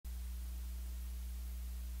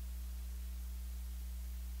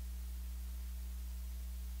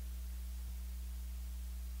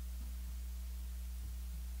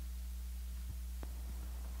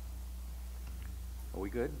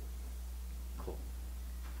good? Cool.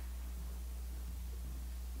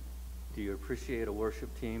 Do you appreciate a worship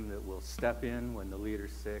team that will step in when the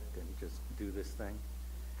leader's sick and just do this thing?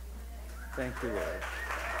 Thank you, Lord.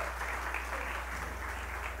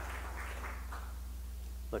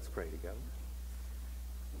 Let's pray together.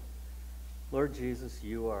 Lord Jesus,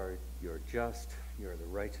 you're just, you're the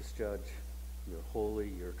righteous judge, you're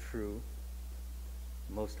holy, you're true,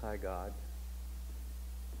 Most High God.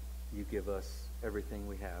 You give us everything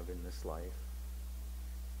we have in this life.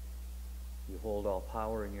 You hold all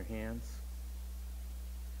power in your hands.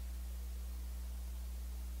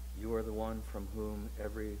 You are the one from whom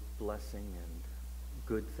every blessing and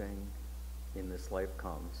good thing in this life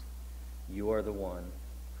comes. You are the one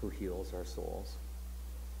who heals our souls.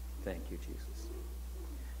 Thank you, Jesus.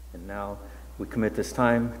 And now we commit this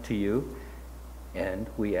time to you, and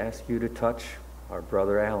we ask you to touch our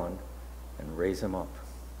brother Alan and raise him up.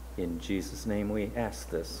 In Jesus' name we ask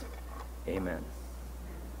this. Amen.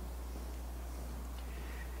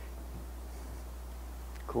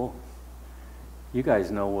 Cool. You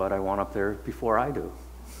guys know what I want up there before I do.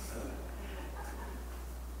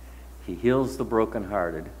 He heals the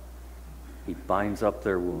brokenhearted. He binds up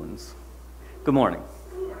their wounds. Good morning.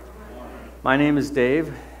 My name is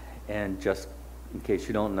Dave, and just in case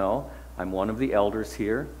you don't know, I'm one of the elders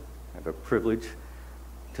here. I have a privilege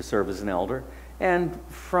to serve as an elder. And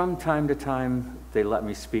from time to time, they let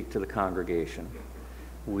me speak to the congregation.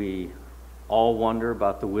 We all wonder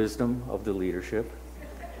about the wisdom of the leadership,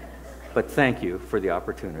 but thank you for the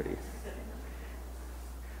opportunity.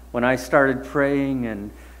 When I started praying and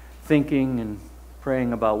thinking and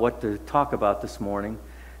praying about what to talk about this morning,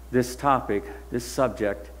 this topic, this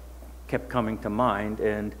subject, kept coming to mind,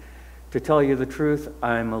 and to tell you the truth,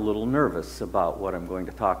 I'm a little nervous about what I'm going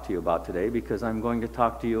to talk to you about today, because I'm going to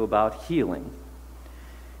talk to you about healing.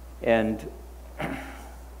 And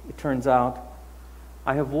it turns out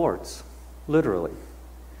I have warts, literally.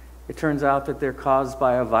 It turns out that they're caused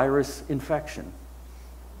by a virus infection.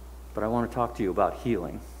 But I want to talk to you about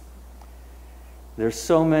healing. There's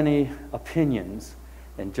so many opinions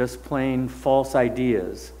and just plain false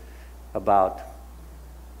ideas about,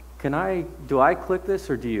 do I click this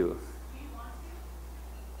or do you?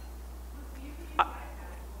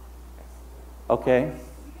 Okay.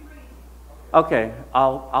 Okay,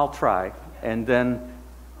 I'll try. And then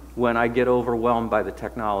when I get overwhelmed by the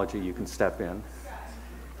technology, you can step in.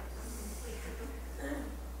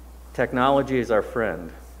 Technology is our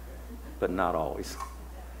friend, but not always.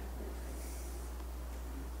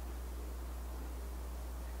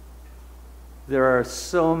 There are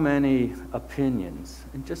so many opinions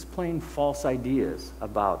and just plain false ideas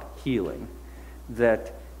about healing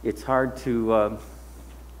that it's hard to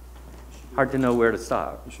know where to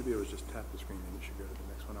stop. You should be able to just tap the screen and it should go to the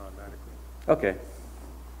next one automatically. Okay.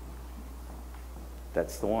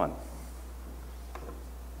 That's the one.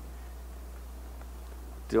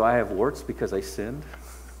 Do I have warts because I sinned?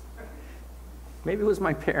 Maybe it was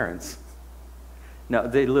my parents. No,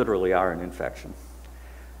 they literally are an infection.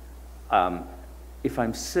 If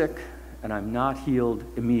I'm sick and I'm not healed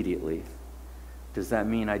immediately, does that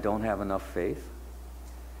mean I don't have enough faith?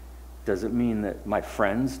 Does it mean that my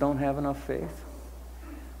friends don't have enough faith?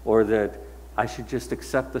 Or that I should just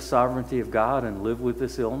accept the sovereignty of God and live with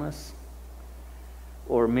this illness?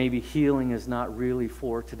 Or maybe healing is not really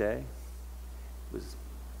for today. It was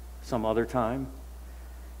some other time.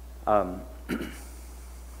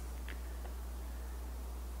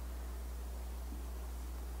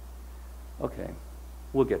 Okay,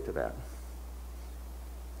 we'll get to that.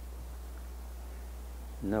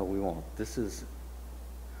 No, we won't. This is...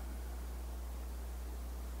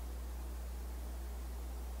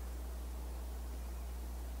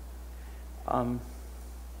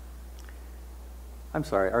 I'm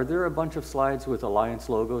sorry, are there a bunch of slides with Alliance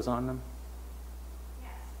logos on them?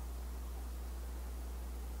 Yes.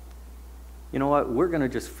 You know what? We're going to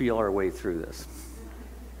just feel our way through this.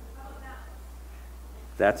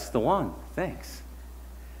 That's the one. Thanks.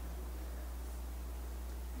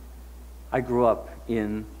 I grew up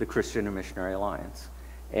in the Christian and Missionary Alliance,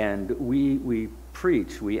 and we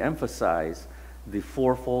preach, we emphasize the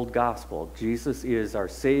fourfold gospel. Jesus is our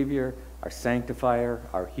Savior, our sanctifier,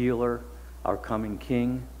 our healer, our coming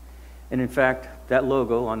King. And in fact, that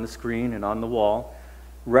logo on the screen and on the wall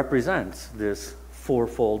represents this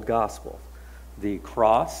fourfold gospel. The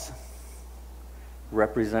cross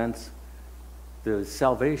represents the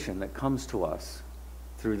salvation that comes to us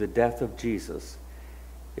through the death of Jesus.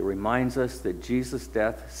 It reminds us that Jesus'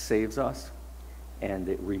 death saves us, and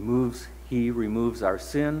He removes our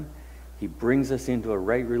sin. He brings us into a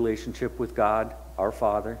right relationship with God, our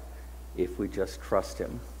Father, if we just trust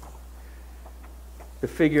him. The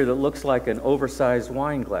figure that looks like an oversized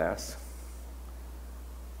wine glass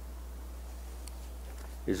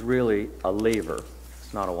is really a laver.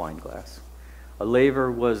 It's not a wine glass. A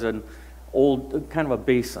laver was an old, kind of a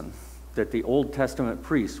basin that the Old Testament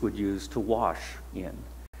priests would use to wash in,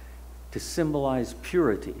 to symbolize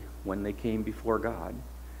purity when they came before God.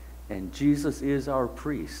 And Jesus is our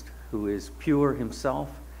priest, who is pure himself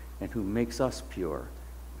and who makes us pure,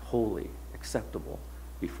 holy, acceptable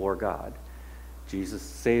before God. Jesus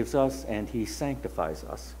saves us and he sanctifies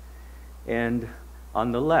us. And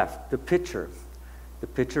on the left, the pitcher. The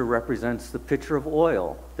pitcher represents the pitcher of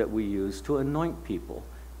oil that we use to anoint people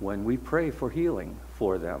when we pray for healing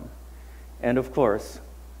for them. And of course,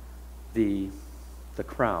 the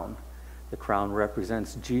crown. The crown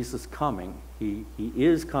represents Jesus coming. He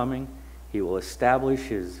is coming. He will establish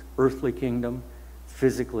his earthly kingdom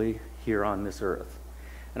physically here on this earth.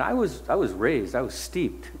 And I was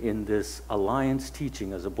steeped in this alliance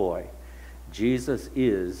teaching as a boy. Jesus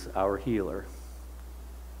is our healer.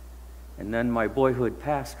 And then my boyhood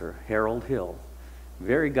pastor, Harold Hill,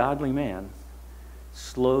 very godly man,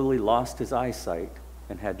 slowly lost his eyesight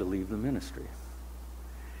and had to leave the ministry.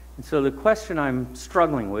 And so the question I'm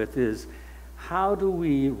struggling with is, how do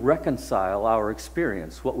we reconcile our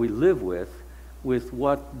experience, what we live with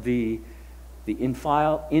what the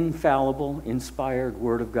infallible, inspired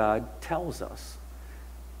Word of God tells us?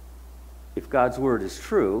 If God's Word is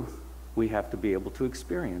true, we have to be able to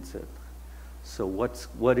experience it. So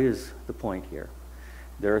what is the point here?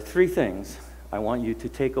 There are three things I want you to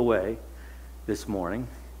take away this morning,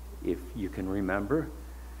 if you can remember.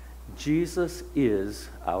 Jesus is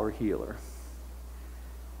our healer.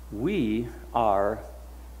 We are,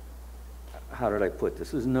 how did I put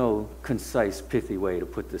this? There's no concise, pithy way to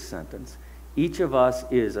put this sentence. Each of us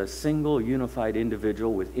is a single, unified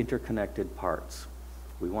individual with interconnected parts.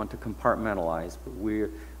 We want to compartmentalize, but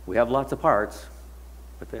we have lots of parts,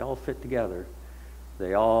 but they all fit together.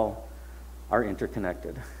 They all are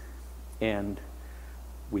interconnected. And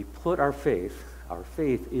we put our faith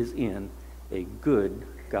is in a good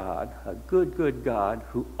God, a good God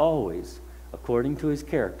who always, according to his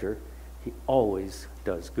character, he always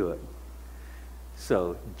does good.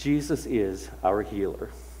 So Jesus is our healer.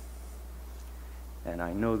 And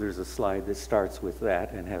I know there's a slide that starts with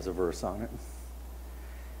that and has a verse on it.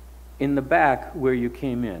 In the back where you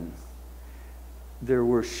came in, there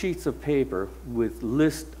were sheets of paper with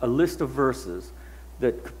a list of verses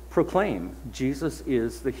that proclaim Jesus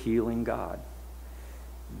is the healing God.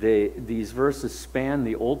 These verses span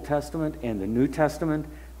the Old Testament and the New Testament.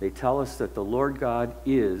 They tell us that the Lord God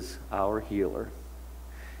is our healer.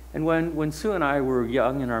 And when Sue and I were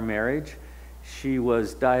young in our marriage, she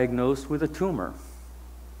was diagnosed with a tumor.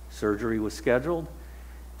 Surgery was scheduled.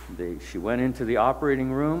 She went into the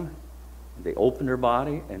operating room. They opened her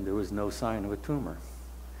body, and there was no sign of a tumor.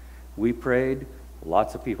 We prayed,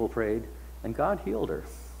 lots of people prayed, and God healed her.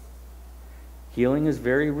 Healing is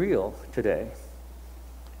very real today.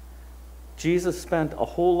 Jesus spent a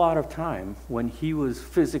whole lot of time when he was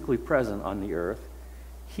physically present on the earth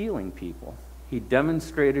healing people. He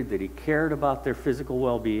demonstrated that he cared about their physical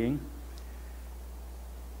well-being.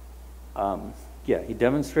 He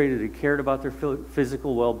demonstrated he cared about their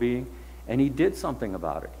physical well-being, and he did something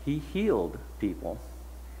about it. He healed people.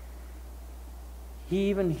 He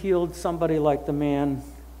even healed somebody like the man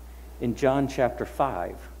in John chapter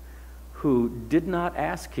 5 who did not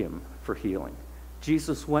ask him for healing.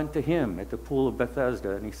 Jesus went to him at the pool of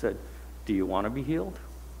Bethesda and he said, "Do you want to be healed?"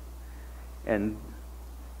 And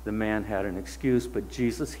the man had an excuse, but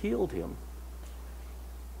Jesus healed him.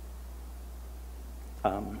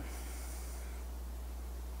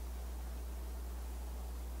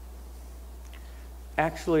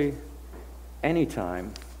 Actually,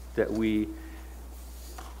 anytime that we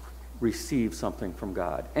receive something from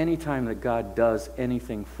God, anytime that God does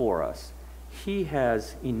anything for us, he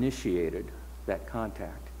has initiated that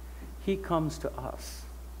contact. He comes to us.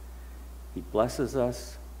 He blesses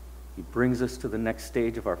us. He brings us to the next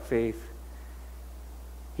stage of our faith.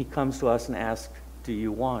 He comes to us and asks, "Do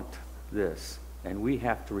you want this?" And we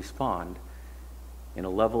have to respond in a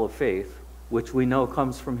level of faith, which we know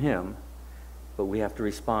comes from him, but we have to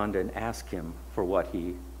respond and ask him for what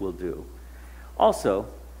he will do. Also,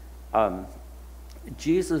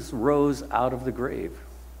 Jesus rose out of the grave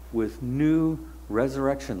with new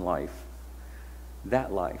resurrection life.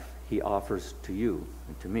 That life he offers to you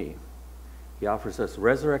and to me. He offers us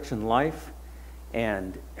resurrection life,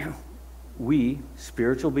 and we,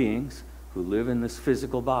 spiritual beings who live in this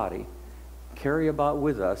physical body, carry about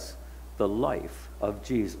with us the life of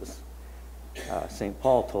Jesus. St.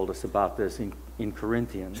 Paul told us about this in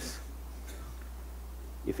Corinthians.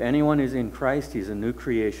 If anyone is in Christ, he's a new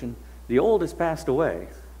creation. The old has passed away,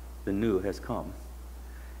 the new has come.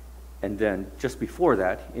 And then just before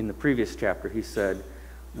that, in the previous chapter, he said,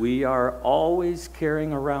 we are always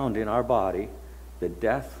carrying around in our body the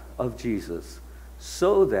death of Jesus,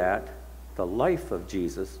 so that the life of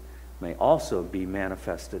Jesus may also be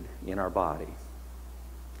manifested in our body.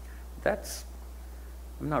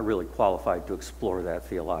 I'm not really qualified to explore that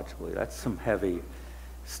theologically. That's some heavy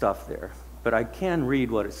stuff there. But I can read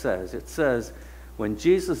what it says. It says, when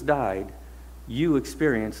Jesus died, you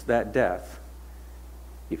experienced that death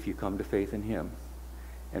if you come to faith in him.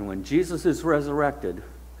 And when Jesus is resurrected,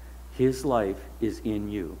 his life is in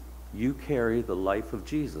you. You carry the life of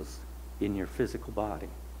Jesus in your physical body.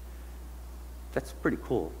 That's pretty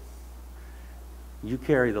cool. You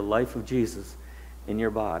carry the life of Jesus in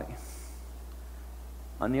your body.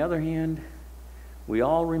 On the other hand, we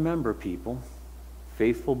all remember people,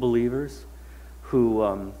 faithful believers,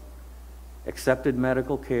 who accepted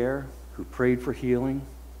medical care, who prayed for healing,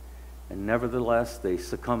 and nevertheless they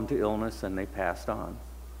succumbed to illness and they passed on.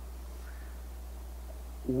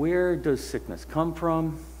 Where does sickness come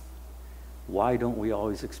from? Why don't we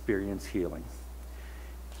always experience healing?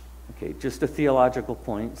 Okay, just a theological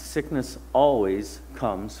point. Sickness always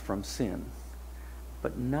comes from sin,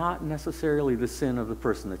 but not necessarily the sin of the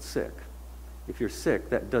person that's sick. If you're sick,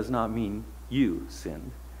 that does not mean you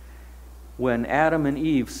sinned. When Adam and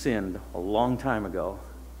Eve sinned a long time ago,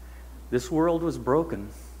 this world was broken,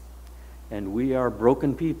 and we are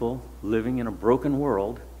broken people living in a broken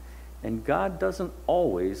world, and God doesn't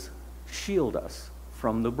always shield us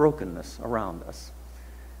from the brokenness around us.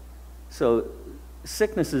 So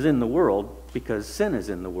sickness is in the world because sin is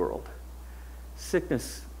in the world.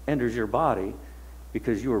 Sickness enters your body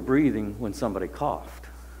because you were breathing when somebody coughed.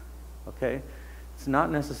 Okay? It's not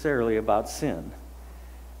necessarily about sin.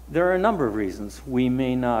 There are a number of reasons we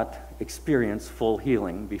may not experience full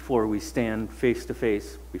healing before we stand face to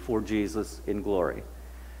face before Jesus in glory.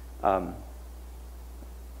 I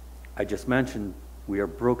just mentioned we are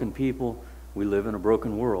broken people. We live in a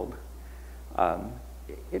broken world.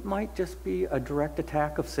 It might just be a direct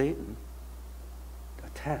attack of Satan, a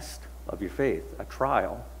test of your faith, a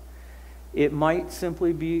trial. It might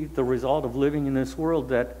simply be the result of living in this world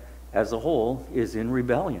that, as a whole, is in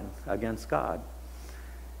rebellion against God.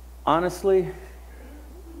 Honestly,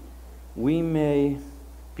 we may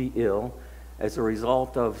be ill as a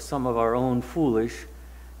result of some of our own foolish,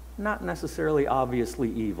 not necessarily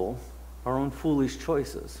obviously evil, our own foolish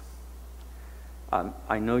choices.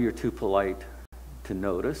 I know you're too polite to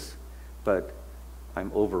notice, but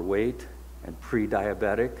I'm overweight and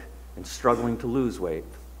pre-diabetic and struggling to lose weight.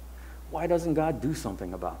 Why doesn't God do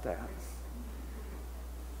something about that?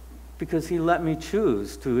 Because he let me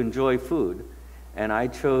choose to enjoy food, and I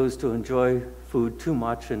chose to enjoy food too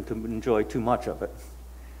much and to enjoy too much of it.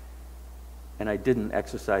 And I didn't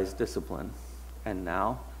exercise discipline. And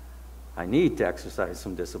now I need to exercise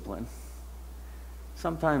some discipline.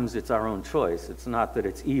 Sometimes it's our own choice. It's not that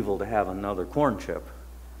it's evil to have another corn chip,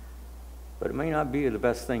 but it may not be the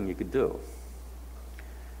best thing you could do.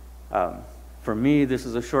 For me, this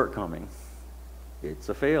is a shortcoming. It's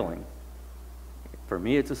a failing. For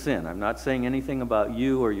me, it's a sin. I'm not saying anything about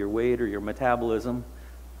you or your weight or your metabolism.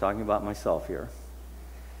 I'm talking about myself here.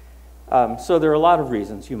 So there are a lot of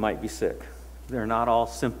reasons you might be sick. They're not all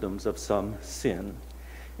symptoms of some sin.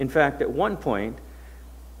 In fact, at one point,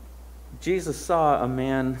 Jesus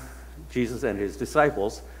and his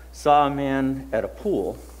disciples saw a man at a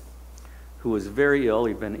pool who was very ill.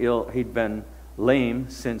 He'd been lame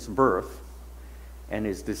since birth, and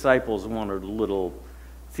his disciples wanted a little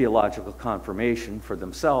theological confirmation for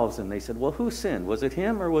themselves, and they said, well, who sinned? Was it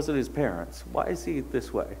him or was it his parents? Why is he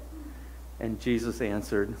this way? And Jesus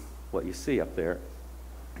answered what you see up there.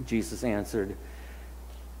 Jesus answered,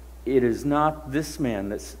 it is not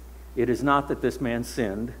that this man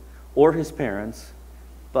sinned or his parents,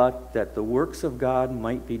 but that the works of God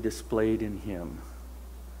might be displayed in him.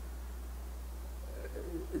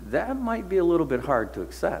 That might be a little bit hard to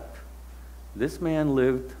accept. This man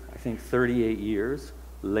lived, I think, 38 years,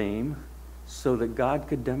 lame, so that God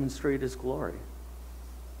could demonstrate his glory.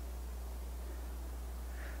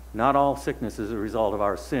 Not all sickness is a result of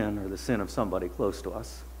our sin or the sin of somebody close to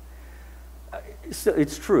us.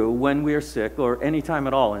 It's true, when we are sick, or any time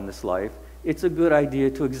at all in this life, it's a good idea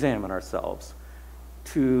to examine ourselves,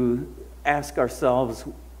 to ask ourselves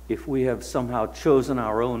if we have somehow chosen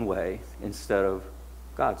our own way instead of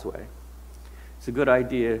God's way. It's a good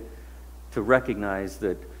idea to recognize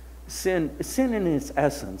that sin in its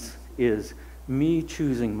essence is me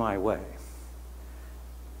choosing my way.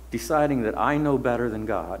 deciding that I know better than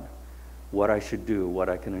God what I should do, what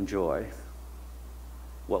I can enjoy,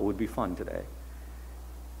 what would be fun today.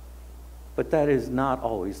 But that is not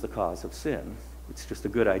always the cause of sin. It's just a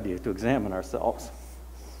good idea to examine ourselves.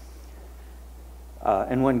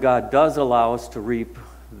 And when God does allow us to reap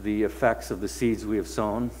the effects of the seeds we have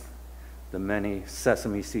sown, the many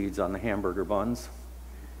sesame seeds on the hamburger buns,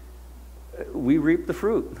 we reap the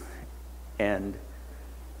fruit. And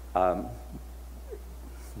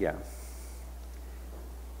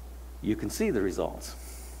you can see the results.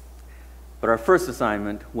 But our first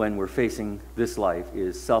assignment when we're facing this life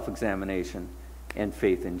is self-examination and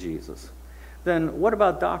faith in Jesus. Then what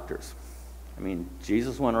about doctors? I mean,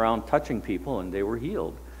 Jesus went around touching people and they were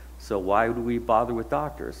healed. So why would we bother with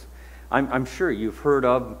doctors? I'm sure you've heard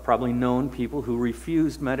of, probably known people who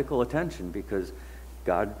refused medical attention because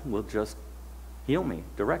God will just heal me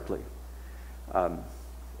directly.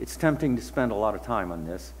 It's tempting to spend a lot of time on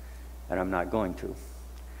this, and I'm not going to.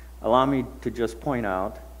 Allow me to just point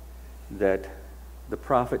out that the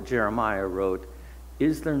prophet Jeremiah wrote,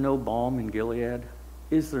 "Is there no balm in Gilead?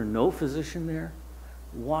 Is there no physician there?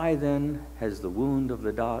 Why then has the wound of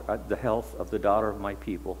the health of the daughter of my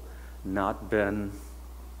people not been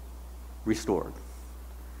restored?"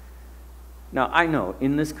 Now, I know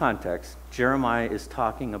in this context, Jeremiah is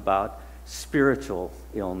talking about spiritual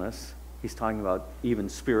illness. He's talking about even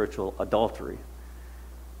spiritual adultery.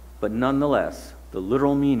 But nonetheless, the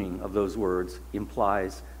literal meaning of those words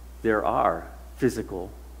implies there are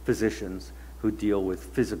physical physicians who deal with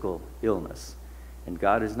physical illness. And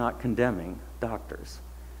God is not condemning doctors.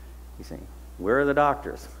 He's saying, where are the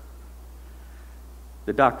doctors?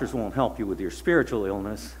 The doctors won't help you with your spiritual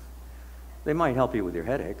illness. They might help you with your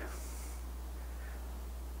headache.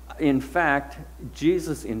 In fact,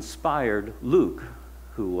 Jesus inspired Luke,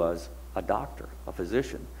 who was a doctor, a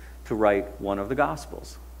physician, to write one of the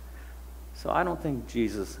Gospels. So I don't think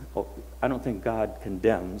God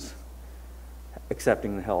condemns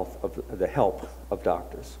accepting the help of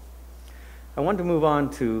doctors. I want to move on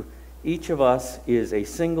to each of us is a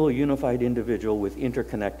single unified individual with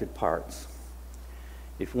interconnected parts.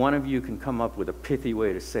 If one of you can come up with a pithy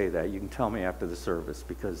way to say that, you can tell me after the service,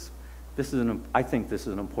 because I think this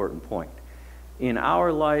is an important point. In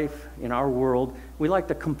our life, in our world, we like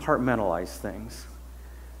to compartmentalize things.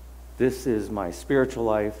 This is my spiritual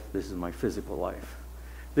life, this is my physical life.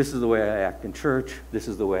 This is the way I act in church, this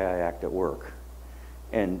is the way I act at work.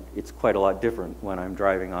 And it's quite a lot different when I'm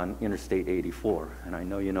driving on Interstate 84, and I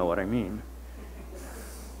know you know what I mean.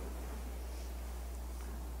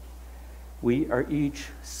 We are each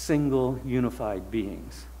single unified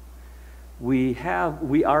beings. We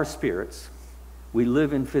are spirits. We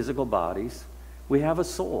live in physical bodies. We have a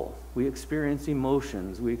soul. We experience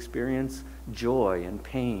emotions. We experience joy and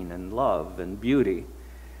pain and love and beauty.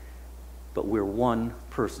 But we're one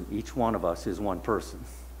person. Each one of us is one person.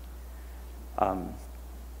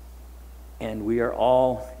 And we are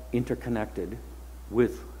all interconnected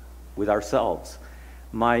with ourselves.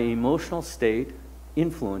 My emotional state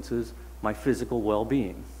influences my physical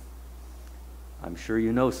well-being. I'm sure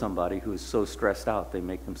you know somebody who's so stressed out they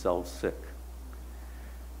make themselves sick.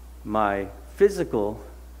 My physical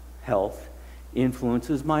health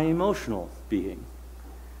influences my emotional being.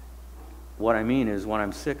 What I mean is when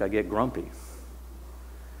I'm sick, I get grumpy.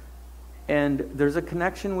 And there's a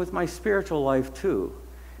connection with my spiritual life too.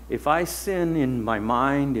 If I sin in my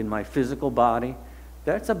mind, in my physical body,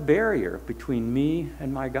 that's a barrier between me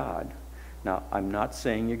and my God. Now, I'm not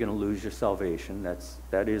saying you're going to lose your salvation.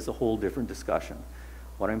 That is a whole different discussion.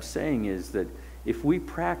 What I'm saying is that if we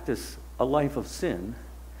practice a life of sin,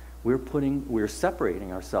 we're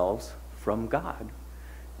separating ourselves from God.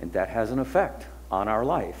 And that has an effect on our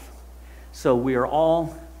life. So we are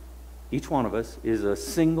all, each one of us is a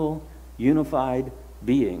single, unified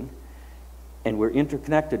being, and we're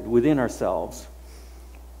interconnected within ourselves.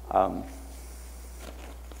 I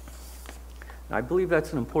believe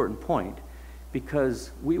that's an important point,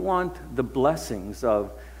 because we want the blessings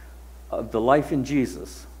of the life in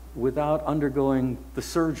Jesus without undergoing the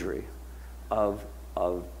surgery of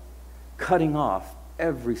cutting off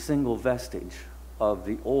every single vestige of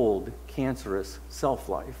the old cancerous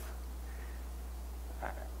self-life.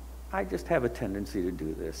 I just have a tendency to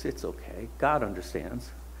do this. It's okay. God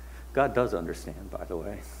understands. God does understand, by the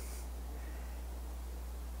way.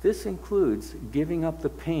 This includes giving up the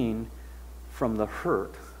pain from the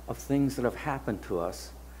hurt of things that have happened to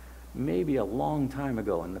us maybe a long time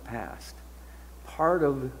ago in the past. Part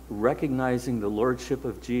of recognizing the lordship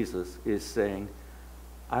of Jesus is saying,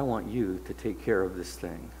 I want you to take care of this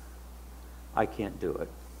thing. I can't do it.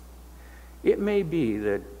 It may be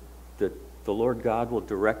that the Lord God will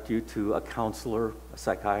direct you to a counselor, a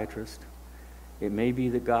psychiatrist. It may be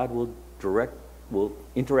that God will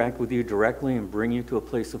interact with you directly and bring you to a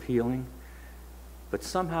place of healing. But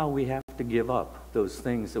somehow we have to give up those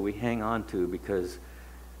things that we hang on to because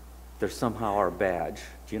they're somehow our badge.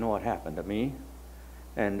 Do you know what happened to me?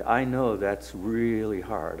 And I know that's really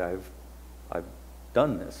hard. I've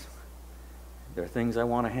done this. There are things I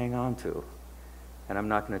want to hang on to. And I'm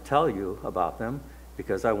not going to tell you about them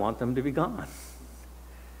because I want them to be gone.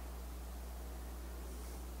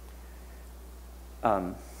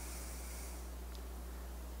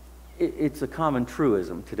 It's a common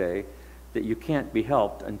truism today that you can't be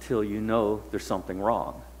helped until you know there's something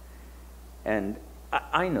wrong. And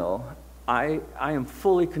I know, I am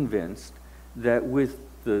fully convinced that with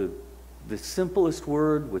the simplest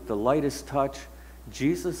word, with the lightest touch,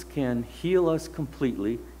 Jesus can heal us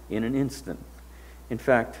completely in an instant. In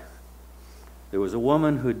fact, there was a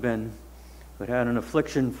woman who'd had an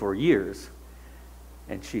affliction for years,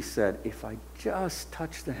 and she said, if I just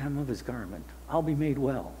touch the hem of his garment, I'll be made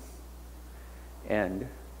well. And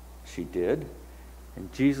she did,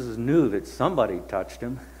 and Jesus knew that somebody touched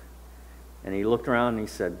him, and he looked around and he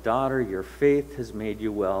said, daughter, your faith has made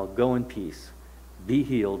you well. Go in peace. Be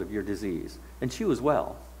healed of your disease. And she was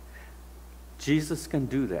well. Jesus can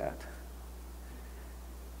do that.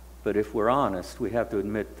 But if we're honest, we have to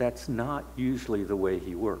admit that's not usually the way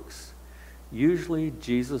he works. Usually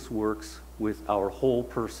Jesus works with our whole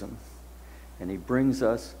person, and he brings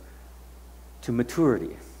us to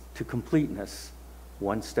maturity, to completeness,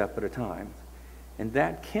 one step at a time. And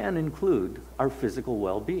that can include our physical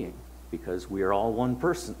well-being, because we are all one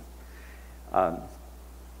person.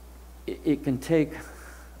 It can take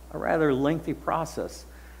a rather lengthy process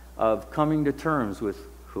of coming to terms with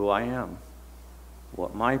who I am,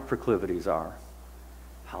 what my proclivities are,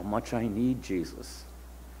 how much I need Jesus,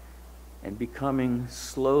 and becoming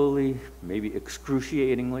slowly, maybe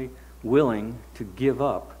excruciatingly, willing to give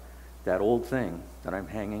up that old thing that I'm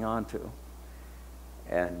hanging on to.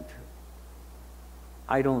 And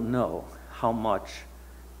I don't know how much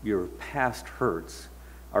your past hurts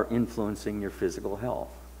are influencing your physical health.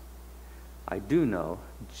 I do know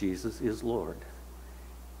Jesus is Lord.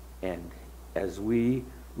 And as we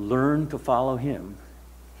learn to follow him,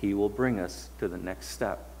 he will bring us to the next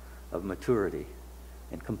step of maturity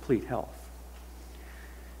and complete health.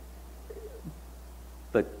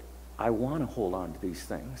 But I want to hold on to these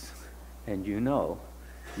things. And you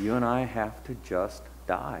and I have to just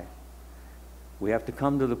die. We have to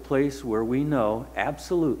come to the place where we know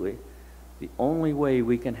absolutely the only way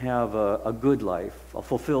we can have a good life, a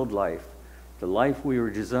fulfilled life, the life we were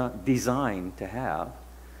designed to have,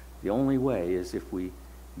 the only way is if we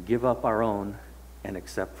give up our own and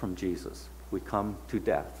accept from Jesus. We come to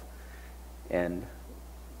death and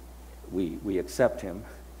we accept him.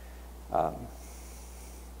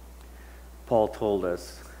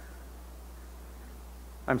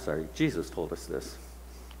 Jesus told us this.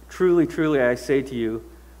 Truly, truly, I say to you,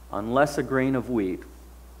 unless a grain of wheat,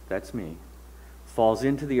 that's me, falls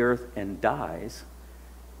into the earth and dies,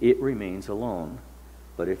 it remains alone.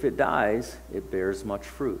 But if it dies, it bears much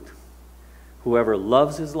fruit. Whoever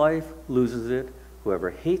loves his life loses it. Whoever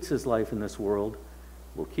hates his life in this world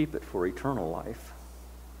will keep it for eternal life.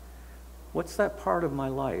 What's that part of my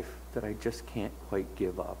life that I just can't quite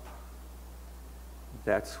give up?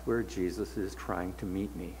 That's where Jesus is trying to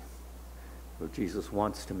meet me, where Jesus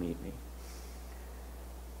wants to meet me.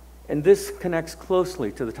 And this connects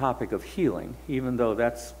closely to the topic of healing, even though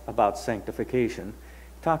that's about sanctification.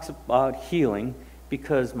 It talks about healing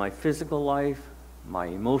because my physical life, my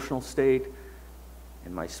emotional state,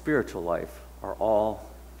 and my spiritual life are all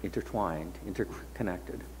intertwined,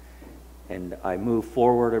 interconnected. And I move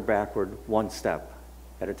forward or backward one step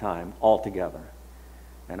at a time, all together.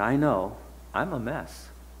 And I know I'm a mess,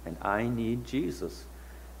 and I need Jesus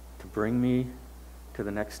to bring me to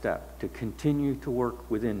the next step, to continue to work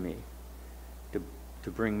within me,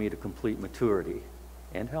 to bring me to complete maturity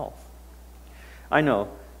and health. I know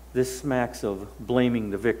this smacks of blaming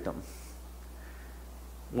the victim.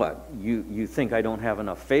 What, you think I don't have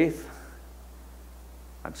enough faith?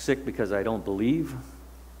 I'm sick because I don't believe.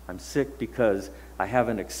 I'm sick because I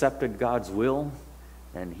haven't accepted God's will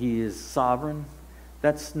and he is sovereign.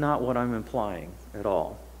 That's not what I'm implying at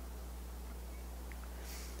all.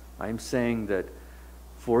 I'm saying that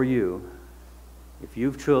for you, if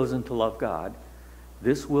you've chosen to love God,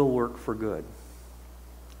 this will work for good.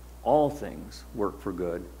 All things work for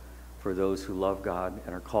good for those who love God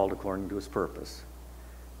and are called according to his purpose.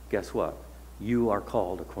 Guess what? You are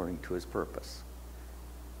called according to his purpose.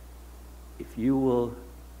 If you will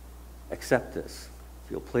accept this,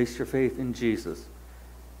 if you'll place your faith in Jesus,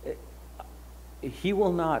 he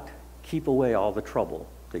will not keep away all the trouble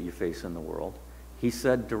that you face in the world. He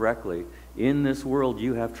said directly, in this world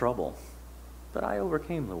you have trouble, but I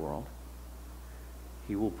overcame the world.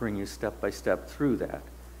 He will bring you step by step through that.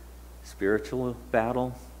 Spiritual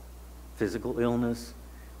battle, physical illness,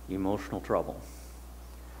 emotional trouble.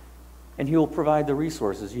 And he will provide the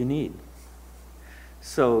resources you need.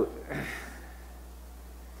 So,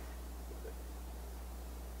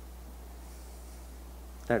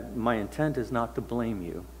 that my intent is not to blame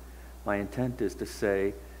you. My intent is to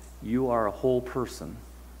say, you are a whole person.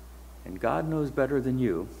 And God knows better than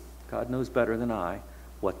you, God knows better than I,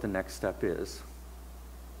 what the next step is.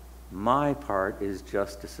 My part is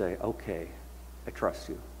just to say, okay, I trust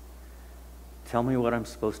you. Tell me what I'm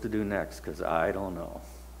supposed to do next, because I don't know.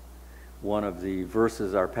 One of the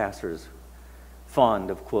verses our pastor is fond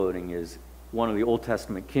of quoting is, one of the Old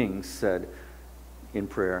Testament kings said in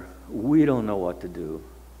prayer, we don't know what to do,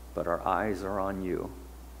 but our eyes are on you.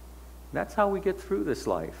 That's how we get through this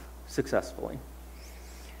life successfully.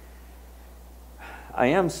 I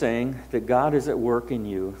am saying that God is at work in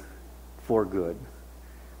you for good.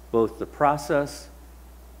 Both the process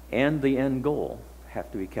and the end goal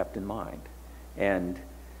have to be kept in mind. And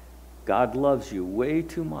God loves you way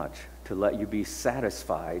too much to let you be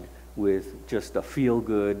satisfied with just a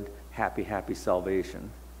feel-good, happy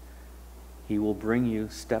salvation. He will bring you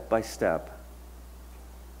step by step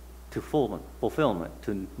to fulfillment,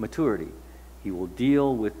 to maturity. He will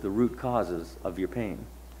deal with the root causes of your pain.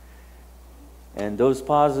 And those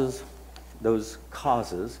causes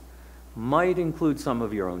might include some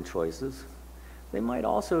of your own choices. They might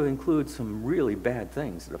also include some really bad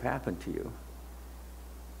things that have happened to you.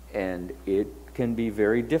 And it can be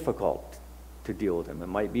very difficult to deal with them. It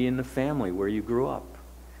might be in the family where you grew up.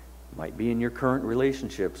 It might be in your current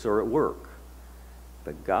relationships or at work.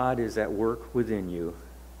 But God is at work within you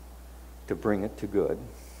to bring it to good.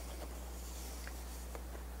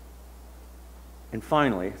 And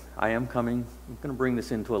finally, I'm going to bring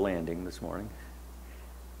this into a landing this morning.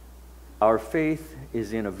 Our faith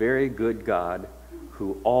is in a very good God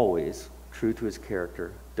who always, true to his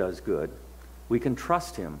character, does good. We can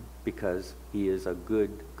trust him because he is a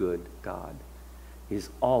good God. He's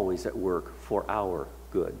always at work for our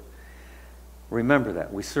good. Remember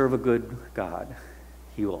that. We serve a good God.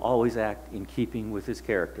 He will always act in keeping with his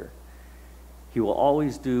character. He will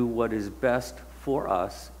always do what is best for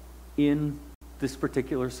us in this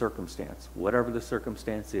particular circumstance, whatever the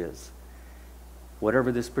circumstance is,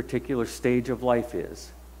 whatever this particular stage of life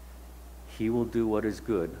is. He will do what is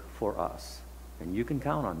good for us. And you can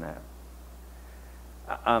count on that.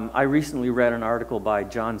 I recently read an article by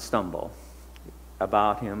John Stumbo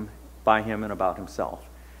by him and about himself.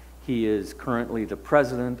 He is currently the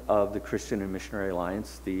president of the Christian and Missionary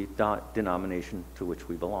Alliance, the denomination to which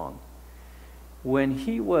we belong. When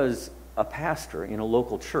he was a pastor in a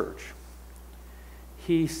local church,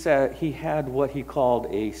 he said he had what he called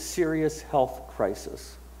a serious health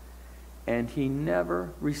crisis, and he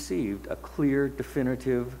never received a clear,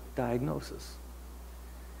 definitive diagnosis.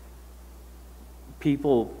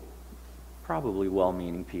 People, probably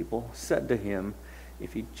well-meaning people, said to him,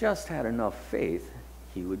 if he just had enough faith,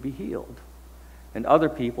 he would be healed. And other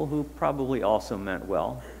people, who probably also meant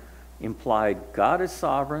well, implied, God is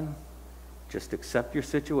sovereign, just accept your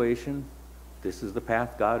situation, this is the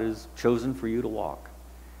path God has chosen for you to walk.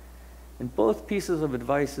 And both pieces of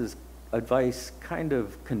advice kind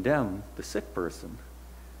of condemn the sick person.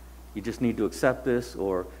 You just need to accept this,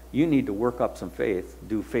 or you need to work up some faith,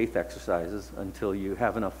 do faith exercises until you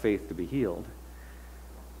have enough faith to be healed.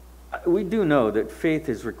 We do know that faith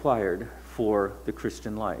is required for the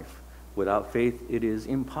Christian life. Without faith, it is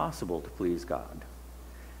impossible to please God.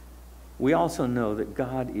 We also know that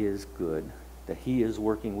God is good, that he is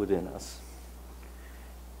working within us.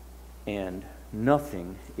 And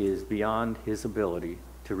nothing is beyond his ability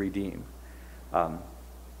to redeem.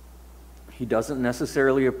 He doesn't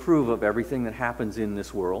necessarily approve of everything that happens in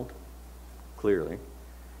this world, clearly.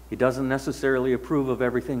 He doesn't necessarily approve of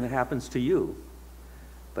everything that happens to you,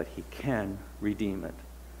 but he can redeem it.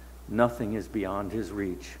 Nothing is beyond his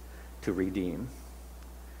reach to redeem.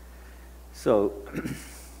 So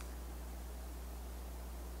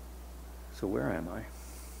where am I?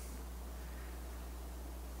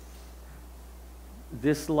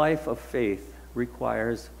 This life of faith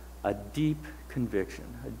requires a deep conviction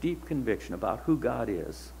about who God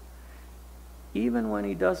is, even when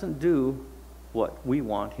he doesn't do what we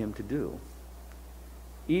want him to do,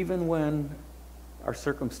 even when our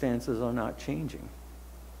circumstances are not changing,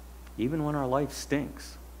 even when our life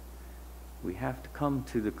stinks. We have to come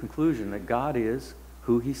to the conclusion that God is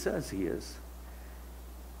who he says he is.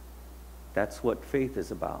 That's what faith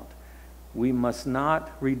is about. We must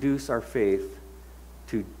not reduce our faith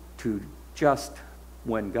to just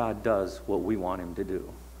when God does what we want him to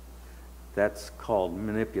do. That's called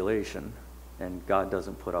manipulation, and God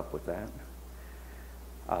doesn't put up with that.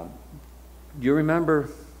 Do you remember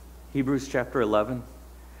Hebrews chapter 11?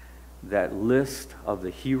 That list of the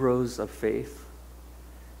heroes of faith?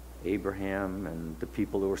 Abraham and the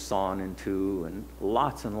people who were sawn in two, and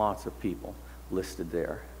lots of people listed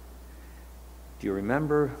there. Do you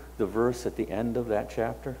remember the verse at the end of that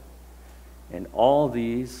chapter? And all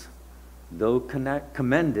these, though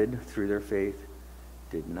commended through their faith,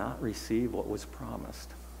 did not receive what was promised.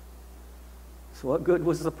 So what good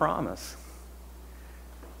was the promise?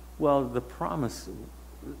 Well, the promise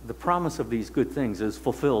of these good things is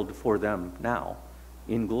fulfilled for them now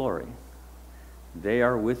in glory. They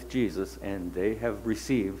are with Jesus, and they have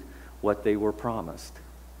received what they were promised.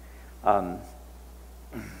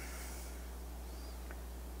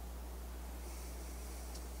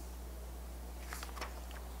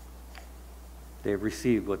 They've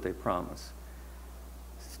received what they promised.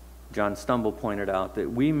 John Stumble pointed out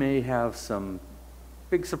that we may have some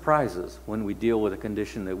big surprises when we deal with a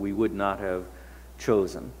condition that we would not have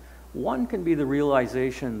chosen. One can be the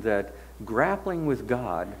realization that grappling with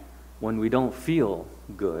God when we don't feel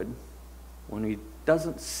good, when he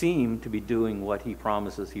doesn't seem to be doing what he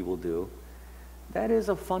promises he will do, that is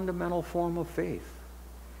a fundamental form of faith.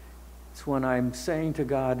 It's when I'm saying to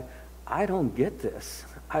God, I don't get this.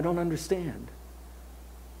 I don't understand.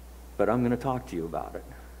 But I'm going to talk to you about it.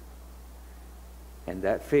 And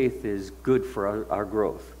that faith is good for our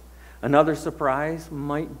growth. Another surprise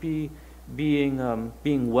might be being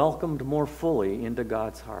welcomed more fully into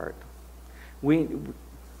God's heart.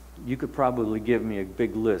 You could probably give me a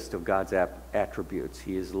big list of God's attributes.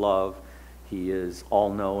 He is love. He is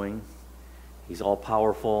all-knowing. He's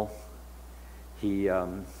all-powerful. He's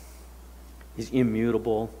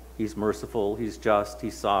immutable. He's merciful. He's just.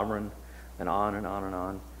 He's sovereign. And on and on and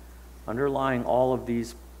on. Underlying all of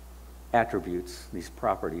these attributes, these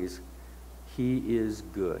properties, he is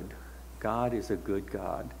good. God is a good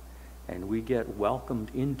God. And we get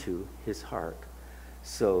welcomed into his heart.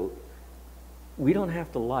 So we don't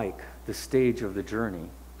have to like the stage of the journey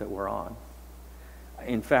that we're on.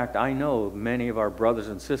 In fact, I know many of our brothers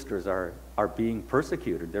and sisters are being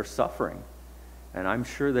persecuted. They're suffering. And I'm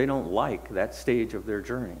sure they don't like that stage of their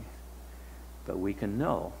journey. But we can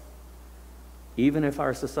know, even if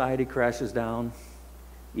our society crashes down,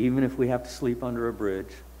 even if we have to sleep under a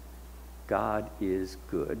bridge, God is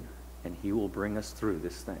good, and he will bring us through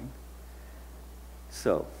this thing.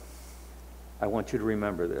 So, I want you to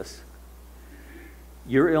remember this.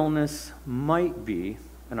 Your illness might be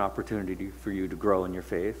an opportunity for you to grow in your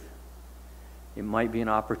faith. It might be an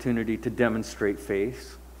opportunity to demonstrate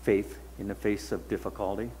faith in the face of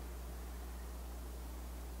difficulty.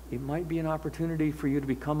 It might be an opportunity for you to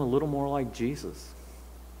become a little more like Jesus.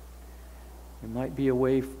 It might be a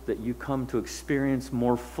way that you come to experience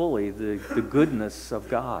more fully the goodness of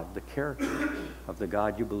God, the character of the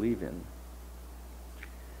God you believe in.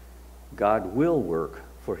 God will work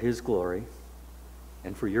for his glory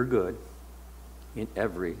and for your good in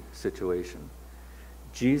every situation.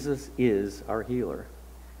 Jesus is our healer.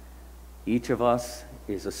 Each of us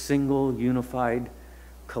is a single, unified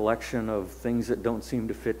collection of things that don't seem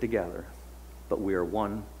to fit together, but we are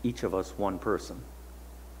one, each of us one person.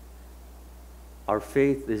 Our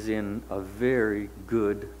faith is in a very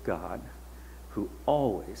good God who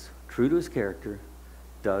always, true to his character,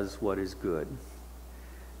 does what is good.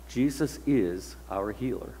 Jesus is our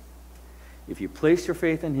healer. If you place your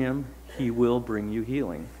faith in him, he will bring you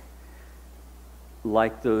healing.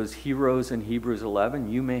 Like those heroes in Hebrews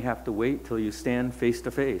 11, you may have to wait till you stand face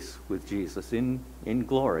to face with Jesus in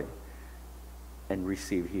glory and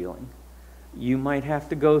receive healing. You might have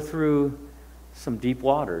to go through some deep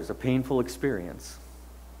waters, a painful experience,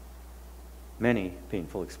 many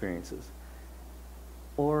painful experiences.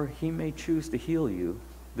 Or he may choose to heal you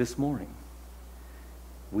this morning.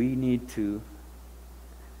 We need to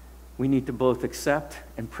both accept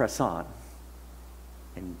and press on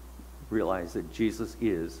and realize that Jesus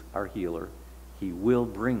is our healer. He will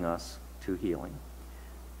bring us to healing.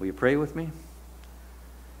 Will you pray with me?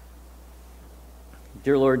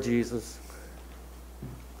 Dear Lord Jesus,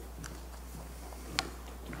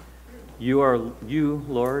 you,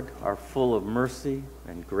 Lord, are full of mercy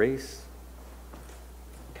and grace.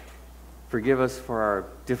 Forgive us for our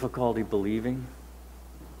difficulty believing.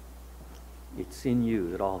 It's in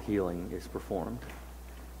you that all healing is performed.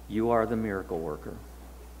 You are the miracle worker.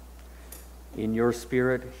 In your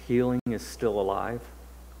Spirit, healing is still alive.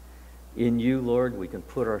 In you, Lord, we can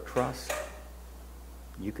put our trust.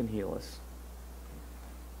 You can heal us.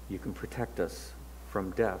 You can protect us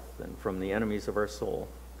from death and from the enemies of our soul.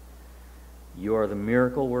 You are the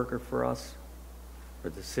miracle worker for us, for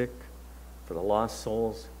the sick, for the lost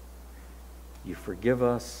souls. You forgive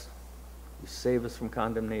us. You save us from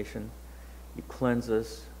condemnation. You cleanse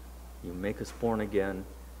us. You make us born again.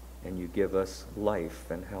 And you give us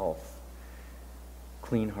life and health,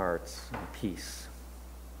 clean hearts and peace.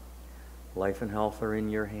 Life and health are in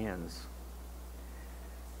your hands.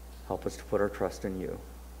 Help us to put our trust in you.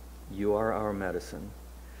 You are our medicine.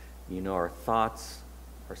 You know our thoughts,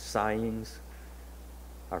 our sighings,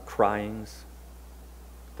 our cryings,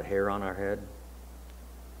 the hair on our head.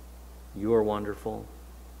 You are wonderful,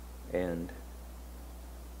 and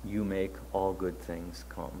you make all good things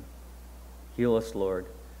come. Heal us, Lord.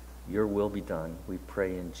 Your will be done. We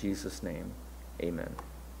pray in Jesus' name. Amen.